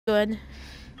doing?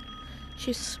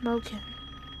 She's smoking.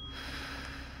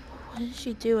 What is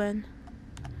she doing?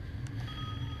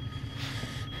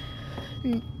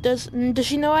 Does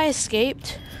she know I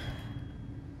escaped?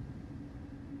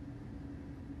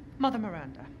 Mother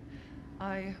Miranda,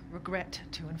 I regret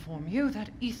to inform you that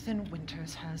Ethan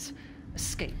Winters has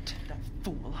escaped that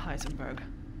fool Heisenberg.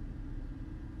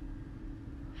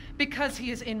 Because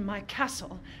he is in my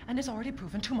castle and has already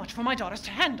proven too much for my daughters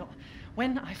to handle.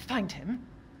 When I find him...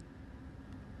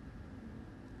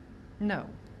 No,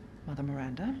 Mother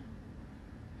Miranda.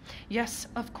 Yes,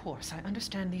 of course, I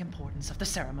understand the importance of the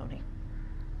ceremony.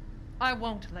 I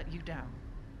won't let you down.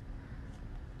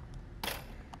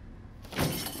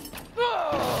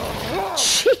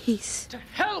 Jeez. To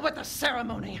hell with the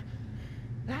ceremony!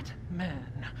 That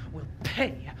man will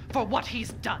pay for what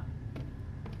he's done.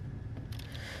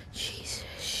 Jeez,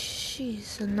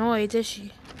 she's annoyed, is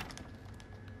she?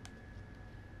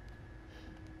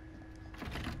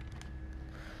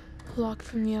 Locked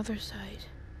from the other side.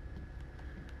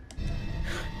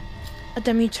 A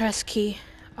Dimitrescu key.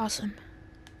 Awesome.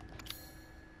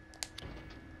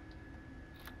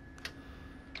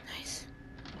 Nice.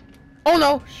 Oh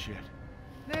no! Shit.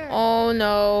 There. Oh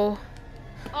no.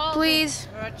 All Please.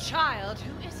 For a child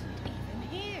who isn't even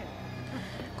here.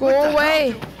 Go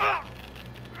away.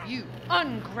 You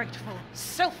ungrateful,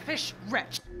 selfish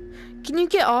wretch. Can you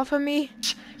get off of me?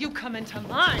 You come into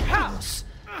my house.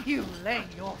 You lay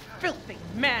your filthy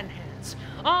man hands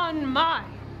on my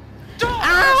daughters.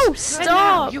 Ow! Stop! And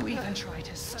now you even try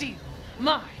to steal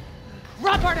my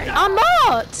property. I'm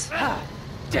not! How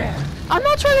dare. I'm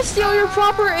not trying to steal your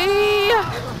property!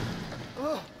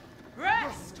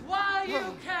 Rest while you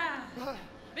can.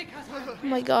 Because I Oh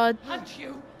my god. will hunt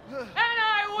you. And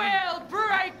I will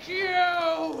break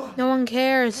you. No one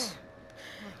cares.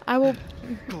 I will...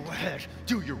 Go ahead.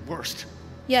 Do your worst.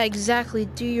 Yeah, exactly.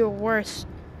 Do your worst,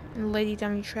 Lady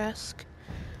Dimitrescu.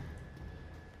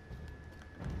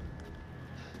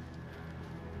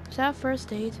 Is that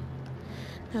first aid?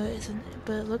 No, it isn't,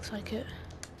 but it looks like it.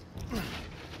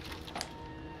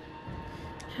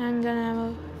 Handgun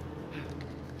ammo.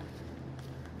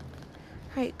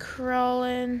 Right,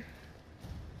 crawling.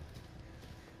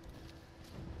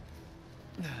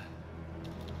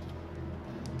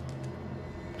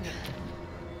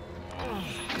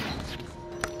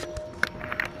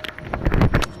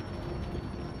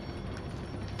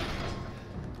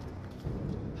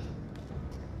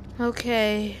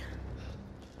 Okay.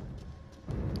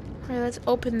 Alright, let's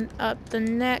open up the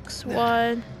next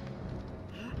one.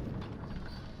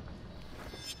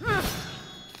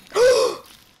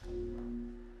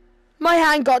 My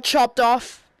hand got chopped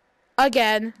off.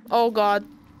 Again. Oh god.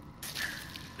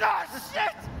 Ah,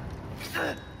 shit!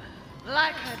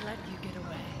 Like I'd let you get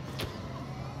away.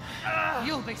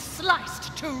 You'll be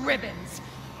sliced to ribbons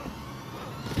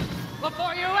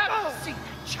before you ever see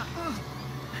that child.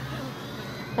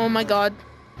 Oh my god.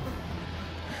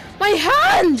 My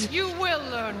hand! You will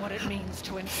learn what it means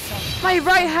to insult My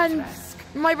right hand.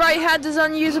 Dimitrescu. My right hand is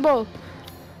unusable.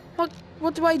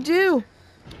 What do I do?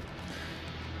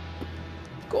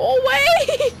 Go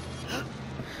away!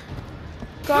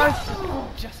 God.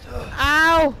 Just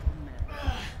Ow!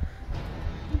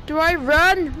 Do I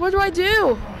run? What do I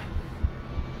do?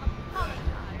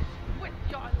 with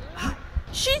your life.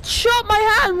 She chopped my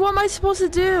hand. What am I supposed to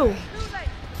do?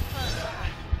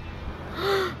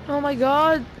 Oh my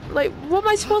god. Like, what am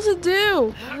I supposed to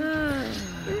do?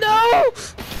 No!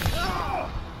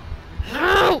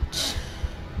 Ouch!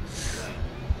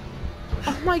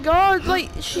 Oh my god, like,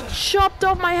 she chopped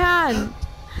off my hand.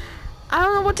 I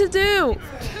don't know what to do.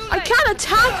 I can't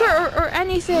attack her or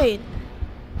anything.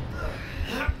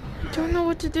 I don't know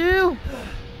what to do.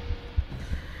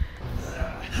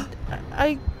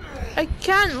 I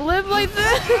can't live like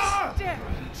this. Dare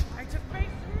you try to face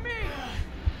me?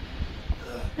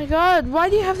 My god, why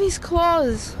do you have these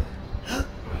claws? Can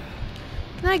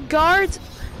I guard?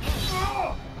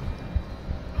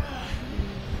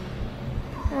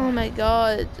 Oh my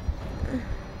god.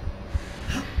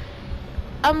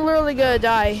 I'm literally gonna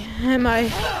die, am I?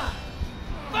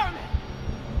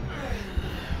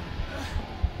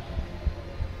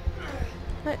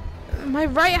 My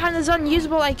right hand is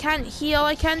unusable. I can't heal.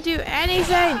 I can't do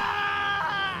anything.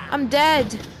 I'm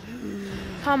dead.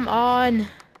 Come on.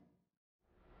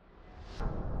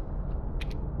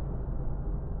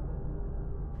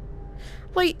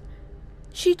 Wait,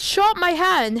 she chopped my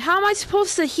hand. How am I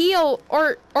supposed to heal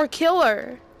or kill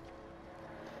her?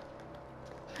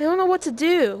 I don't know what to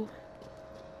do.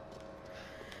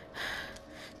 I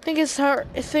think it's her.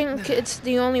 I think it's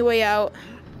the only way out.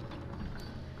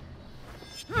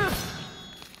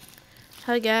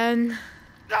 Again.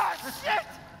 Ah, shit!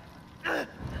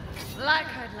 Like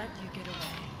I'd let you get away.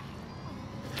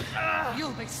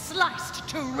 You'll be sliced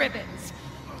to ribbons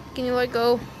Can you let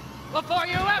go? before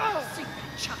you ever see the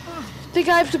child. I think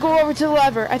I have to go over to the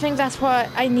lever. I think that's what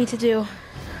I need to do.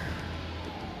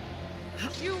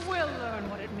 You will learn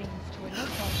what it means to insult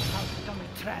House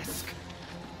Domitresque.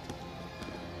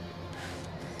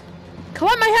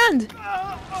 Collect my hand!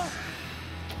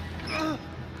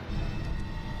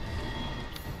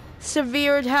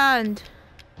 Severed hand.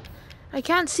 I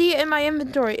can't see it in my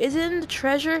inventory. Is it in the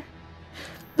treasure?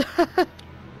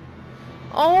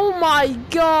 Oh my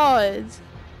god!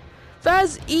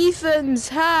 That's Ethan's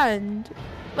hand.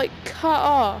 Like, cut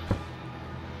off.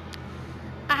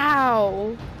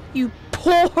 Ow. You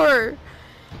poor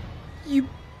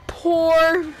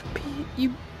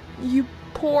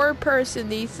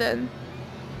person, Ethan.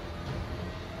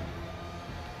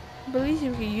 I believe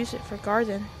you can use it for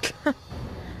garden.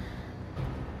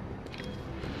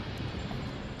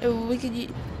 We could.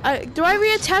 Do I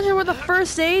reattach it with a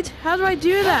first aid? How do I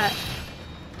do that?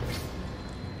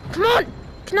 Come on!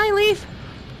 Can I leave?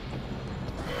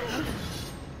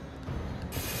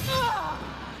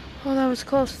 Oh, that was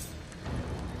close.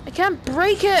 I can't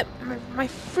break it. My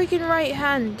freaking right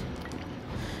hand.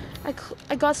 I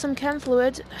got some chem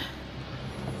fluid.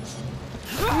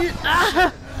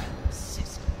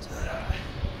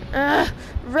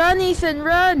 Run, Ethan,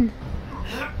 run!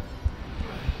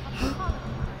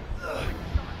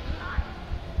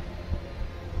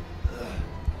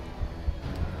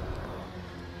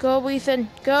 Go, Ethan,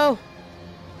 go!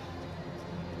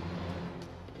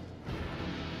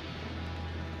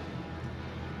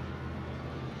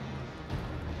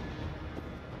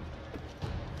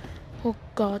 Oh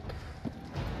God.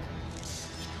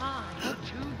 Time to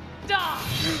die!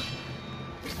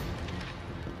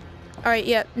 Alright,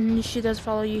 yeah, she does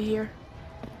follow you here.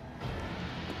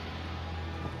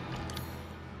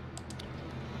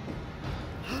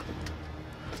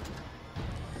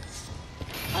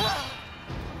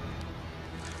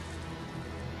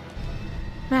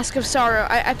 Mask of Sorrow.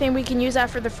 I think we can use that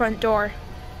for the front door.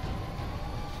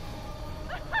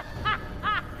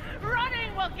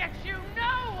 Running will get you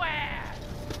nowhere!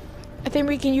 I think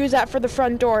we can use that for the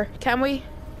front door. Can we?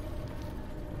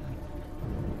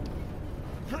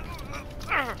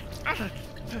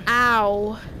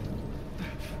 Ow.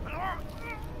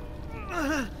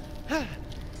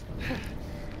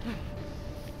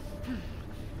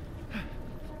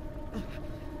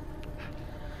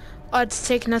 Oh, it's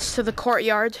taking us to the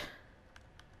courtyard.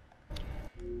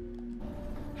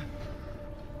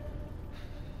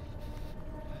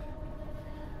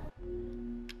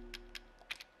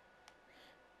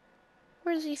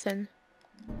 Where's Ethan?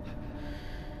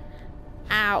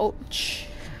 Ouch.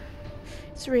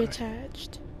 It's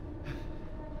reattached.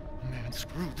 Man,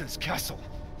 screw this castle.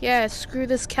 Yeah, screw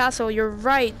this castle. You're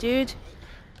right, dude.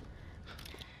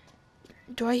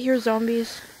 Do I hear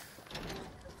zombies?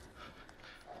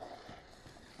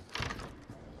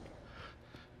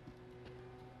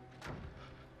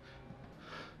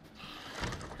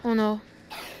 Oh no.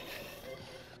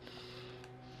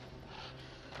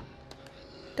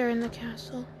 They're in the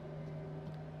castle.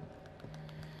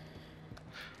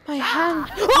 My hand.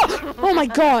 Oh! Oh my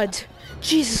god!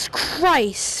 Jesus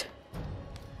Christ!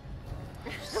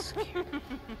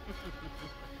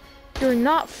 You're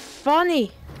not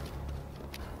funny.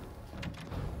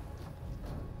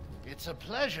 It's a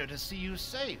pleasure to see you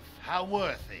safe. How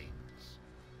were things?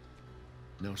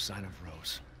 No sign of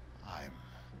Rose. I'm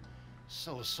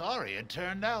so sorry it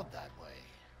turned out that way.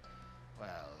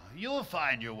 Well, you'll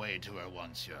find your way to her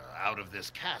once you're out of this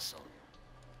castle.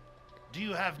 Do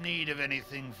you have need of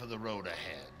anything for the road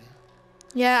ahead?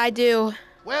 Yeah, I do.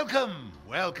 Welcome,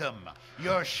 welcome.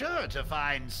 You're sure to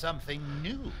find something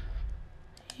new.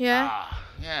 Yeah? Ah,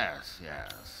 yes,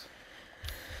 yes.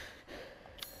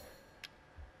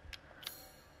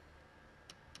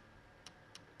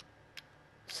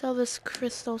 Sell this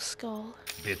crystal skull.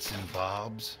 Bits and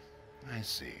bobs? I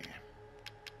see.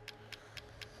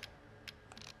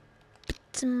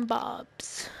 Bits and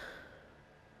bobs.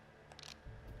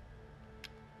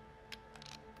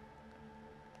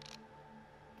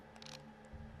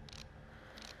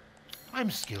 I'm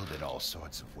skilled at all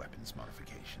sorts of weapons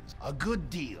modifications. A good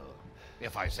deal,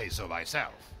 if I say so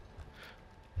myself.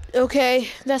 Okay,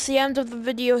 that's the end of the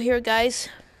video here, guys.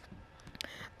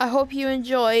 I hope you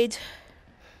enjoyed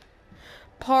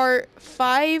part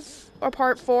 5 or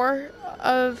part 4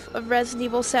 of Resident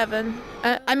Evil 7.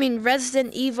 I mean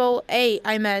Resident Evil 8,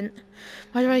 I meant.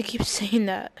 Why do I keep saying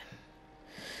that?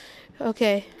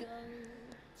 Okay.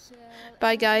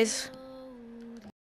 Bye, guys.